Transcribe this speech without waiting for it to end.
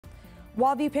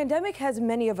While the pandemic has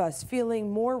many of us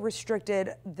feeling more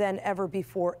restricted than ever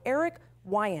before, Erik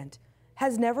Weyant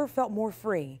has never felt more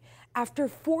free. After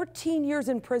 14 years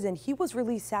in prison, he was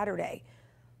released Saturday.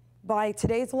 By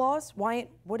today's laws, Weyant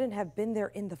wouldn't have been there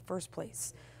in the first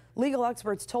place. Legal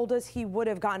experts told us he would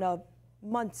have gotten a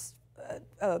months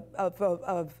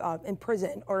in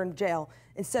prison or in jail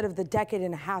instead of the decade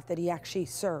and a half that he actually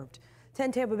served.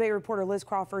 10 Tampa Bay reporter Liz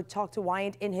Crawford talked to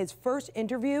Weyant in his first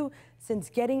interview since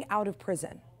getting out of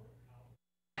prison.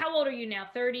 How old are you now?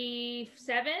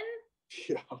 37?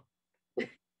 Yeah.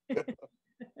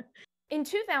 In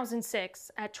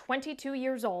 2006, at 22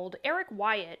 years old, Erik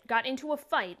Weyant got into a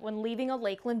fight when leaving a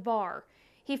Lakeland bar.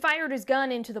 He fired his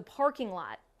gun into the parking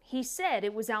lot. He said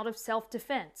it was out of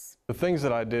self-defense. The things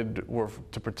that I did were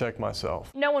to protect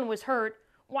myself. No one was hurt.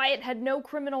 Weyant had no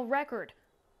criminal record.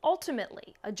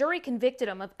 Ultimately, a jury convicted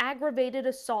him of aggravated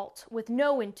assault with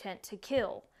no intent to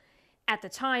kill. At the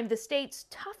time, the state's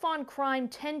tough-on-crime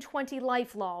 10-20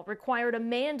 life law required a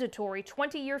mandatory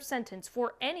 20-year sentence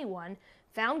for anyone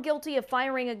found guilty of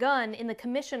firing a gun in the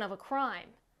commission of a crime.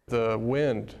 The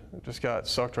wind just got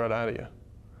sucked right out of you.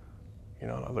 You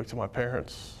know, and I looked at my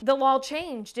parents. The law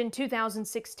changed in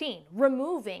 2016,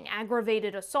 removing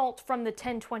aggravated assault from the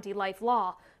 10-20 life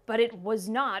law, but it was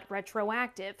not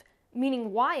retroactive,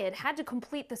 meaning Weyant had to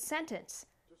complete the sentence.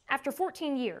 After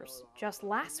 14 years, just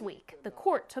last week, the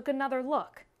court took another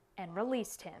look and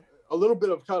released him. A little bit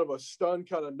of kind of a stun,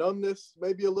 kind of numbness,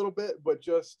 maybe a little bit, but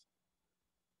just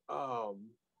kind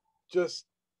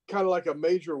of like a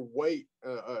major weight,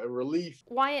 a relief.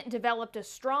 Weyant developed a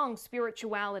strong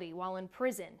spirituality while in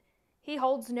prison. He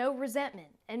holds no resentment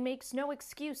and makes no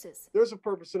excuses. There's a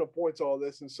purpose and a point to all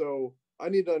this, and so I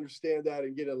need to understand that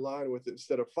and get in line with it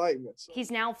instead of fighting it. So.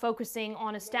 He's now focusing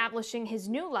on establishing his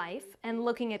new life and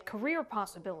looking at career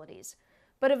possibilities.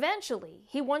 But eventually,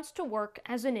 he wants to work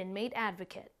as an inmate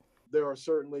advocate. There are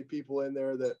certainly people in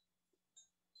there that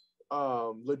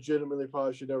legitimately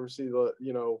probably should never see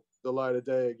the light of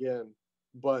day again.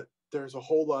 But there's a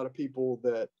whole lot of people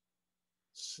that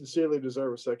sincerely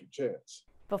deserve a second chance.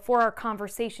 Before our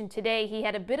conversation today, he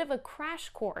had a bit of a crash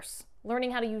course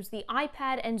learning how to use the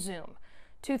iPad and Zoom,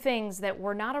 two things that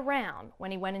were not around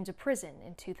when he went into prison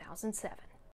in 2007.